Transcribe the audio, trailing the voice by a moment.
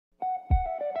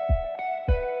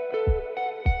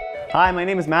Hi, my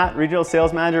name is Matt, Regional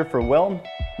Sales Manager for WHILL.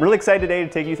 I'm really excited today to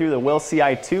take you through the WHILL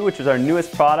CI2, which is our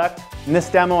newest product. In this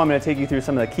demo, I'm going to take you through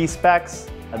some of the key specs,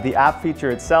 the app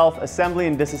feature itself, assembly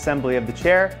and disassembly of the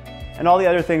chair, and all the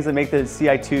other things that make the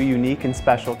CI2 unique and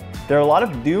special. There are a lot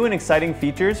of new and exciting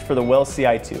features for the WHILL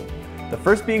CI2. The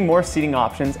first being more seating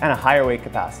options and a higher weight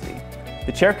capacity.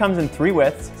 The chair comes in 3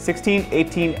 widths, 16,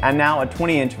 18, and now a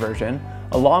 20-inch version,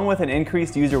 along with an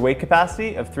increased user weight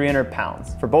capacity of 300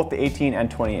 pounds for both the 18 and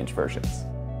 20-inch versions.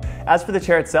 As for the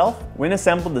chair itself, when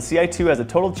assembled, the CI2 has a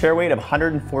total chair weight of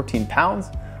 114 pounds,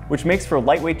 which makes for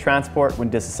lightweight transport when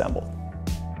disassembled.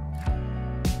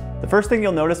 The first thing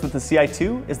you'll notice with the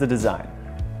CI2 is the design.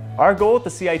 Our goal with the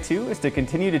CI2 is to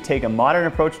continue to take a modern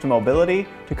approach to mobility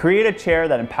to create a chair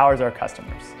that empowers our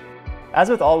customers. As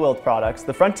with all WHILL products,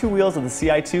 the front 2 wheels of the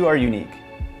CI2 are unique.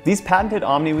 These patented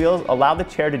Omni wheels allow the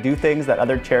chair to do things that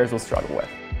other chairs will struggle with.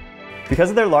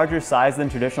 Because of their larger size than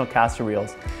traditional caster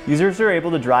wheels, users are able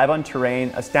to drive on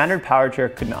terrain a standard power chair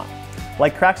could not,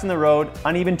 like cracks in the road,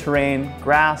 uneven terrain,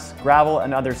 grass, gravel,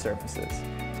 and other surfaces.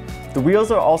 The wheels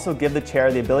also give the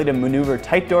chair the ability to maneuver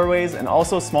tight doorways and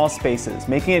also small spaces,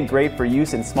 making it great for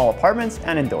use in small apartments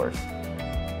and indoors.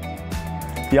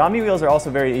 The Omni wheels are also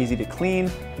very easy to clean,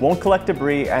 won't collect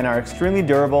debris, and are extremely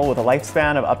durable with a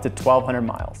lifespan of up to 1,200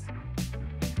 miles.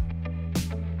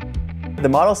 The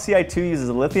Model CI2 uses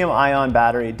a lithium-ion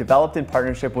battery developed in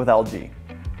partnership with LG.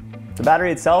 The battery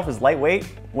itself is lightweight,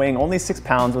 weighing only 6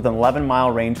 pounds with an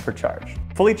 11-mile range per charge.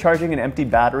 Fully charging an empty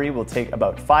battery will take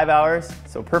about 5 hours,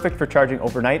 so perfect for charging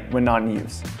overnight when not in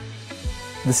use.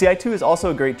 The CI2 is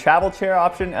also a great travel chair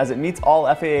option as it meets all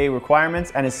FAA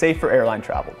requirements and is safe for airline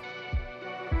travel.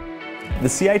 The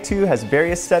CI2 has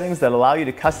various settings that allow you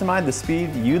to customize the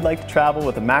speed you'd like to travel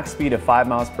with a max speed of 5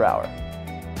 miles per hour.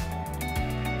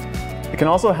 It can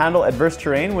also handle adverse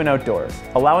terrain when outdoors,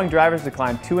 allowing drivers to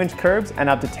climb 2-inch curbs and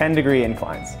up to 10-degree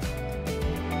inclines.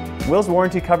 WHILL's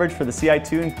warranty coverage for the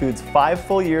CI2 includes 5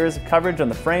 full years of coverage on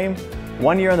the frame,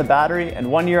 1 year on the battery,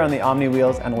 and 1 year on the Omni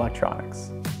wheels and electronics.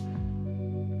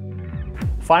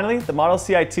 Finally, the Model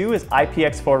CI2 is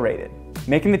IPX4 rated,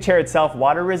 making the chair itself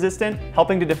water resistant,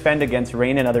 helping to defend against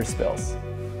rain and other spills.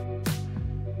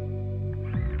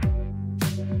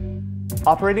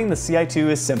 Operating the CI2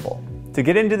 is simple. To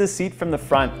get into the seat from the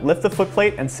front, lift the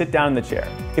footplate and sit down in the chair.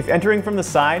 If entering from the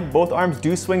side, both arms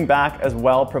do swing back as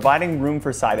well, providing room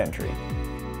for side entry.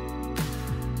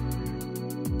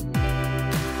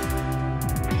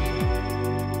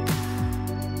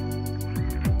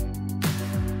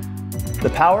 The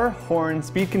power, horn,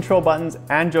 speed control buttons,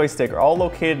 and joystick are all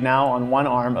located now on one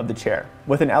arm of the chair,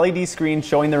 with an LED screen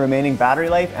showing the remaining battery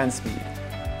life and speed.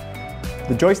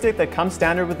 The joystick that comes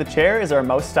standard with the chair is our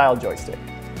mouse-style joystick.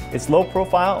 Its low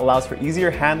profile allows for easier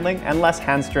handling and less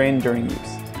hand strain during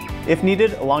use. If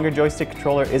needed, a longer joystick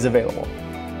controller is available.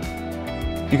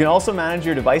 You can also manage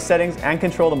your device settings and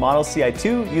control the Model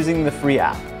CI2 using the free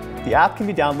app. The app can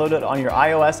be downloaded on your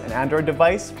iOS and Android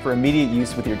device for immediate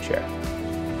use with your chair.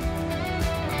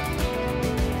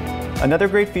 Another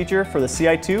great feature for the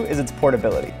CI2 is its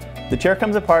portability. The chair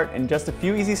comes apart in just a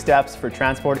few easy steps for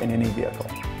transport in any vehicle.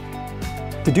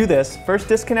 To do this, first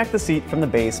disconnect the seat from the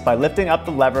base by lifting up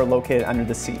the lever located under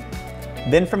the seat.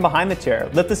 Then from behind the chair,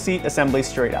 lift the seat assembly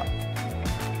straight up.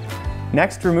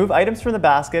 Next, remove items from the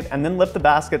basket and then lift the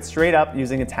basket straight up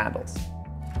using its handles.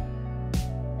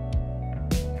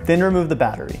 Then remove the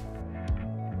battery.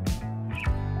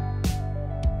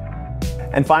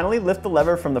 And finally, lift the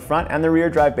lever from the front and the rear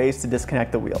drive base to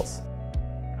disconnect the wheels.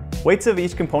 Weights of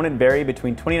each component vary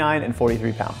between 29 and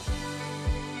 43 pounds.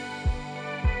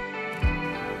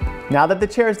 Now that the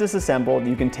chair is disassembled,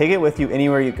 you can take it with you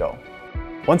anywhere you go.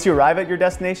 Once you arrive at your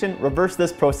destination, reverse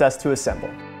this process to assemble.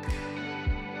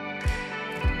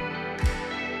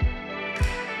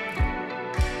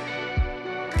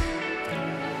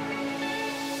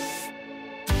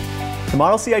 The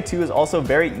Model CI2 is also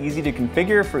very easy to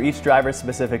configure for each driver's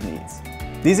specific needs.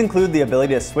 These include the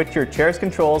ability to switch your chair's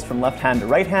controls from left hand to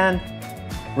right hand,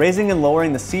 raising and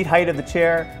lowering the seat height of the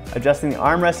chair, adjusting the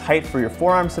armrest height for your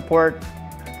forearm support,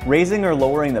 raising or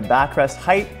lowering the backrest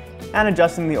height, and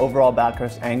adjusting the overall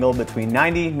backrest angle between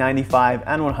 90, 95,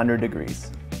 and 100 degrees.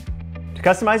 To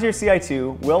customize your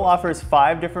CI2, WHILL offers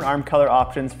 5 different arm color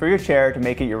options for your chair to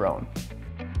make it your own.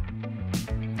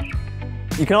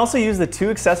 You can also use the 2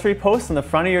 accessory posts on the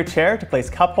front of your chair to place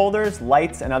cup holders,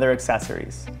 lights, and other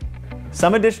accessories.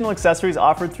 Some additional accessories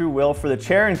offered through WHILL for the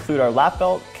chair include our lap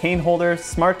belt, cane holder,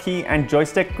 smart key, and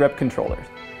joystick grip controllers.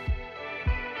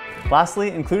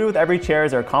 Lastly, included with every chair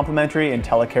is our complimentary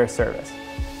IntelliCare service.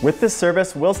 With this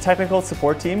service, WHILL's technical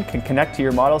support team can connect to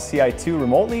your Model CI2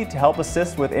 remotely to help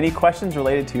assist with any questions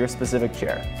related to your specific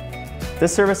chair.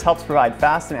 This service helps provide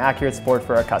fast and accurate support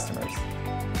for our customers.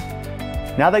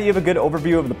 Now that you have a good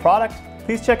overview of the product,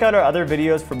 please check out our other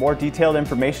videos for more detailed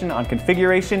information on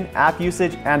configuration, app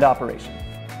usage, and operation.